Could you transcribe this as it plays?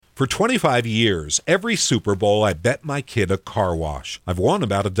For 25 years, every Super Bowl, I bet my kid a car wash. I've won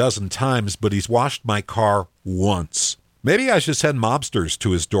about a dozen times, but he's washed my car once. Maybe I should send mobsters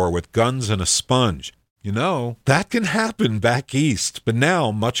to his door with guns and a sponge. You know, that can happen back east, but now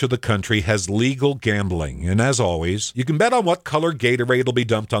much of the country has legal gambling, and as always, you can bet on what color Gatorade will be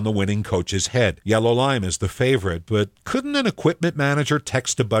dumped on the winning coach's head. Yellow lime is the favorite, but couldn't an equipment manager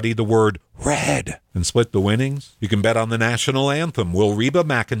text a buddy the word red and split the winnings? You can bet on the national anthem. Will Reba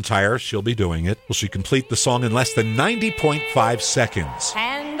McEntire, she'll be doing it, will she complete the song in less than 90.5 seconds?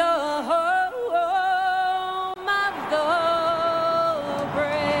 And the home of the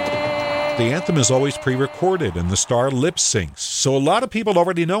brave. The anthem is always pre-recorded and the star lip syncs, so a lot of people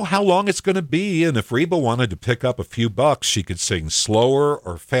already know how long it's going to be, and if Reba wanted to pick up a few bucks, she could sing slower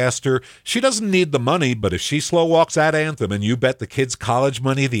or faster. She doesn't need the money, but if she slow walks that anthem and you bet the kids' college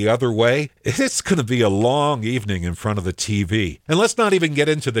money the other way, it's going to be a long evening in front of the TV. And let's not even get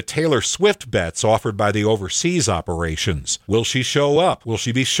into the Taylor Swift bets offered by the overseas operations. Will she show up? Will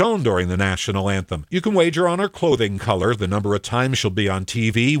she be shown during the national anthem? You can wager on her clothing color, the number of times she'll be on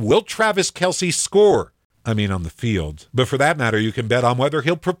TV. Will Travis Kelce score? I mean, on the field. But for that matter, you can bet on whether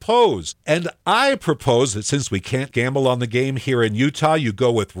he'll propose. And I propose that since we can't gamble on the game here in Utah, you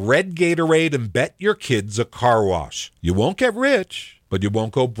go with red Gatorade and bet your kids a car wash. You won't get rich, but you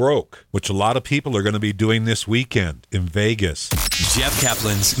won't go broke, which a lot of people are going to be doing this weekend in Vegas. Jeff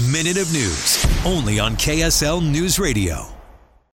Kaplan's Minute of News, only on KSL News Radio.